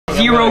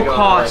zero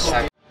cost.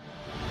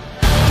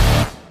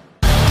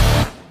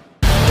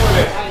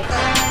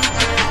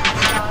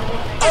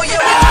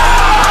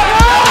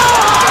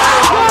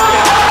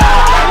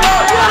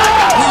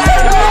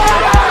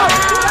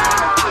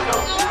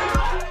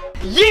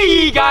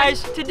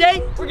 Guys,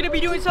 today we're gonna be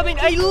doing something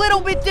a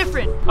little bit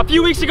different. A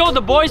few weeks ago,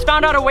 the boys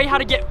found out a way how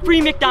to get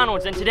free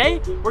McDonald's, and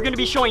today we're gonna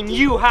be showing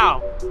you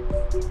how.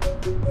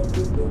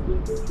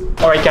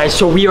 All right, guys,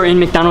 so we are in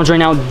McDonald's right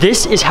now.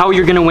 This is how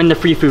you're gonna win the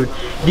free food.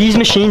 These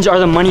machines are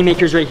the money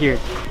makers right here.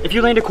 If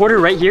you land a quarter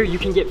right here, you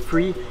can get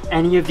free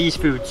any of these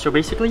foods. So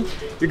basically,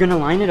 you're gonna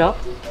line it up,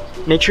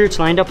 make sure it's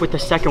lined up with the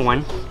second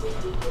one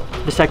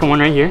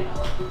right here,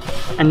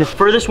 and the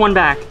furthest one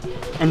back,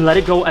 and let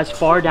it go as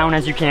far down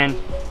as you can.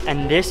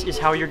 And this is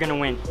how you're gonna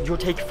win. You'll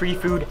take free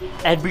food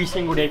every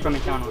single day from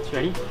McDonald's.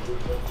 Ready?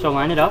 So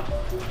line it up.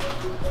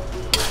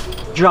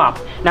 Drop.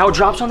 Now it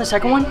drops on the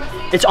second one.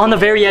 It's on the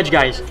very edge,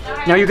 guys.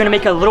 Now you're gonna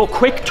make a little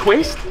quick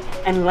twist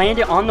and land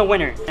it on the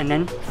winner, and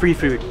then free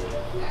food.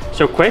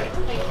 So quick.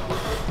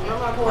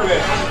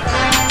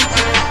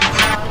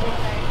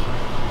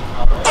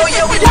 Oh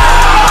yeah, we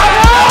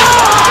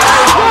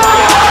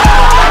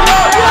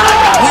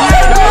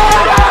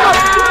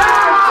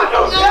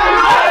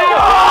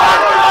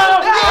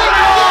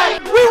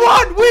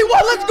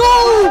Let's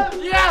go!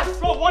 Yes!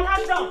 Bro, one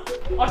hash brown.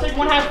 I'll take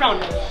one hash brown.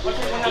 I'll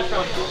take one hash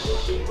brown.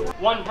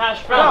 One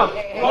hash brown.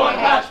 One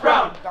hash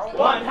brown.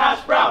 One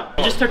hash brown.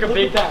 I just took a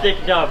big,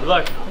 thick dub.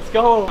 Look. Let's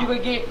go. You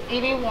would get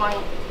any one.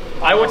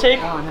 I will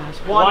take one hash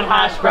brown. One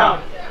hash brown.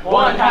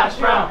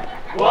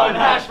 One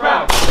hash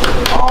brown.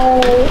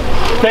 Oh.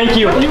 Thank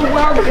you. You're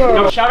welcome.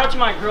 No, shout out to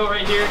my girl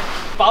right here.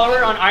 Follow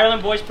her on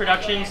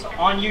IrelandBoysProductions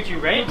on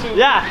YouTube, right?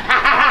 Yeah.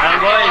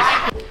 Ireland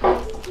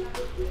Boys.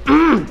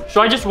 So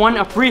I just won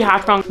a free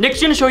hash brown.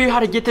 Nick's gonna show you how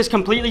to get this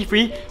completely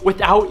free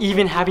without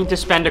even having to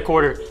spend a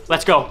quarter.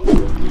 Let's go.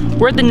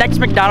 We're at the next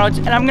McDonald's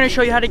and I'm gonna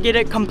show you how to get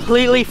it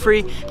completely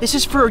free. This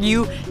is for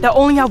you that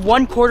only have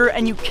one quarter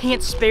and you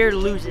can't spare to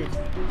lose it.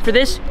 For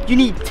this, you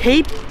need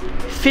tape,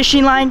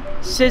 fishing line,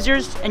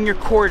 scissors, and your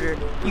quarter.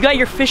 You got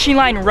your fishing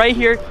line right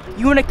here.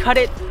 You wanna cut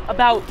it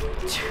about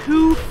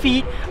 2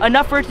 feet,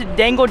 enough for it to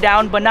dangle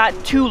down, but not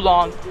too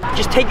long.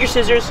 Just take your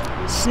scissors,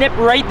 snip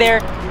right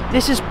there.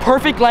 This is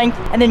perfect length,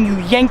 and then you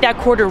yank that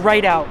quarter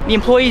right out. The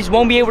employees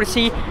won't be able to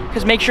see,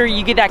 because make sure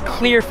you get that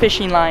clear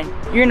fishing line.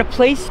 You're gonna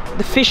place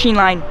the fishing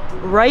line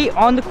right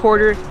on the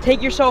quarter.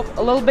 Take yourself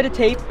a little bit of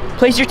tape,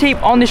 place your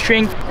tape on the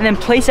string, and then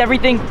place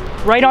everything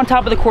right on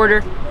top of the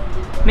quarter.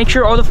 Make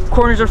sure all the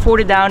corners are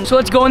folded down. So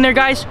let's go in there,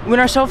 guys, win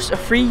ourselves a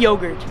free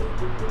yogurt.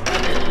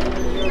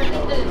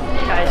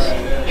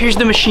 Guys, here's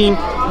the machine.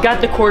 You got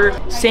the quarter,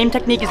 same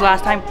technique as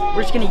last time.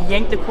 We're just gonna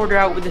yank the quarter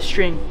out with the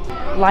string.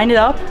 Line it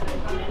up.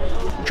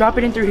 Drop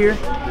it in through here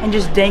and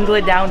just dangle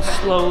it down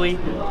slowly.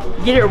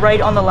 Get it right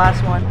on the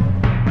last one.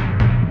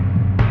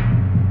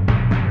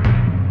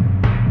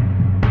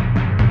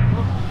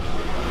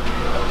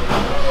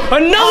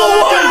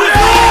 Another one!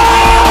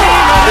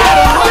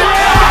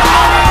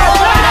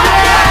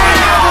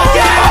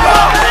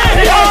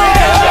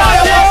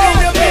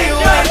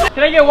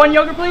 Can I get one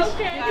yogurt, please?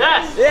 Okay.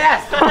 Yes!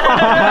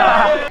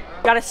 Yes!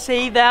 Gotta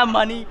save that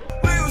money.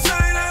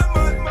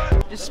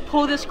 Just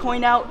pull this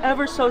coin out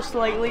ever so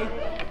slightly.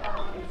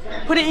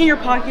 Put it in your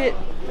pocket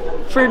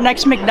for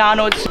next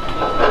McDonald's.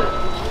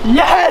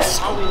 Yes!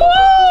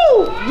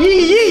 Woo!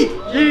 Yee yee!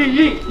 Yee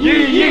yee!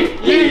 Yee yee!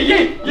 Yee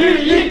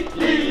yee!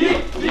 Yee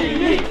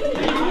yee!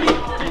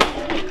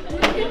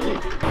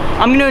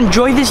 I'm gonna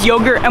enjoy this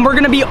yogurt and we're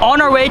gonna be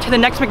on our way to the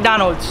next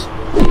McDonald's.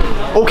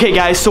 Okay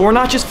guys, so we're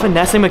not just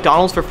finessing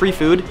McDonald's for free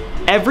food.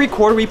 Every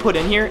quarter we put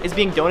in here is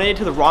being donated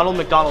to the Ronald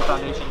McDonald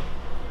Foundation.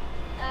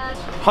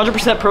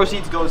 100%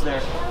 proceeds goes there.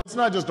 It's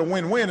not just a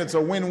win-win, it's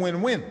a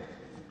win-win-win.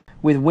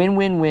 With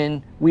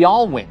win-win-win, we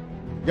all win.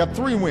 You got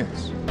 3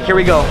 wins. Here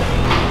we go.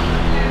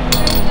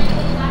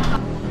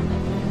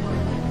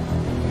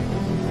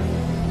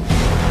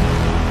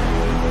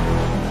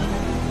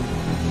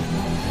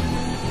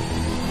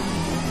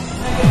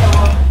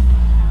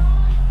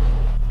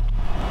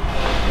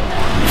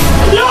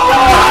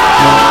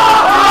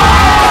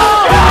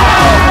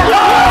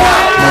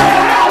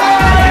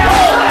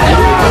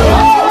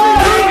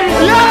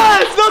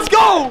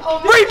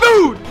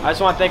 I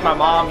just want to thank my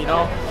mom, you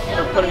know,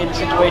 for putting me in the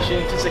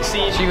situation to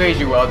succeed. She raised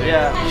you well, dude.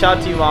 Yeah, shout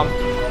out to you, Mom.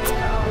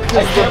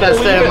 It's the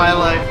best day of my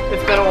life.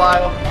 It's been a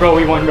while. Bro,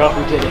 we won, bro.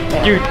 We did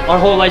it. Dude, our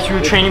whole lives we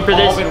were training for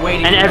this,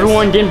 and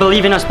everyone didn't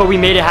believe in us, but we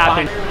made it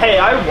happen. Hey,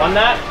 I won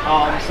that.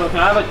 So can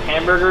I have a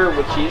hamburger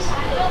with cheese?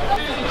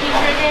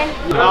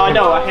 Cheeseburger?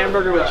 No, a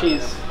hamburger with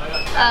cheese.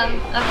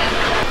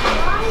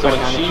 Okay. So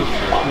with cheese?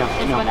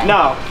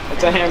 No,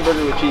 it's a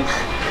hamburger with cheese.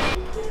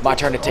 My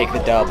turn to take the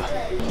dub.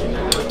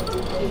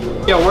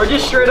 Yo, we're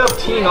just straight up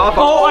teeing off.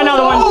 Oh,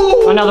 another one.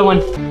 Oh! Another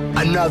one.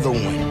 Another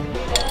one.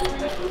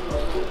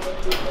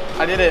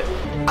 I did it.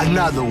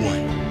 Another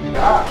one.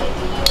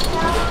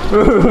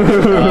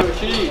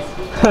 Cheese.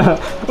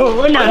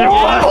 Oh, another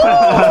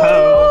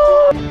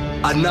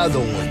one. Another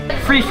one.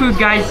 Free food,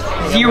 guys.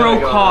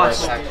 Zero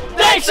cost.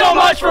 Thanks so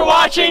much for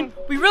watching.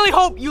 We really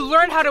hope you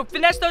learned how to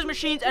finesse those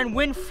machines and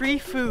win free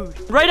food.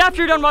 Right after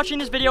you're done watching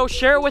this video,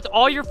 share it with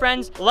all your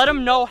friends. Let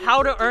them know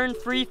how to earn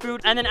free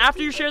food. And then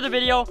after you share the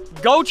video,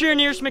 go to your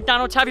nearest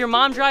McDonald's, have your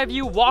mom drive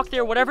you, walk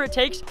there, whatever it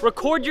takes.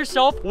 Record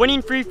yourself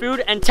winning free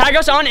food and tag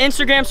us on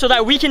Instagram so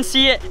that we can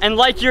see it and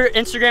like your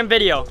Instagram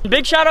video.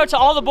 Big shout out to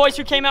all the boys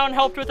who came out and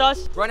helped with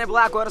us.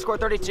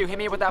 RunItBlack_32. Hit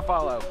me up with that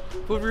follow.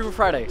 Food Review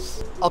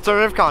Fridays.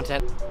 Alternative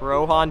content.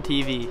 Rohan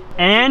TV.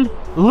 And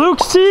Luke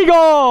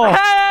Siegel.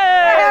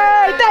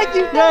 Hey, thank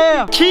you.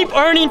 Yeah. Keep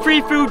earning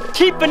free food.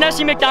 Keep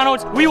finessing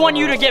McDonald's. We want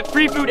you to get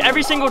free food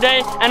every single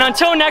day. And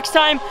until next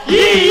time,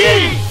 yee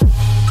yee.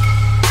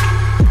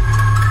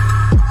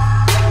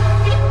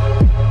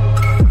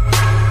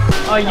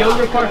 A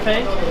yogurt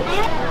parfait.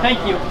 Thank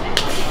you.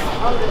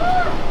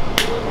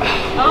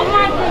 Oh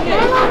my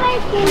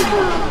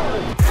goodness.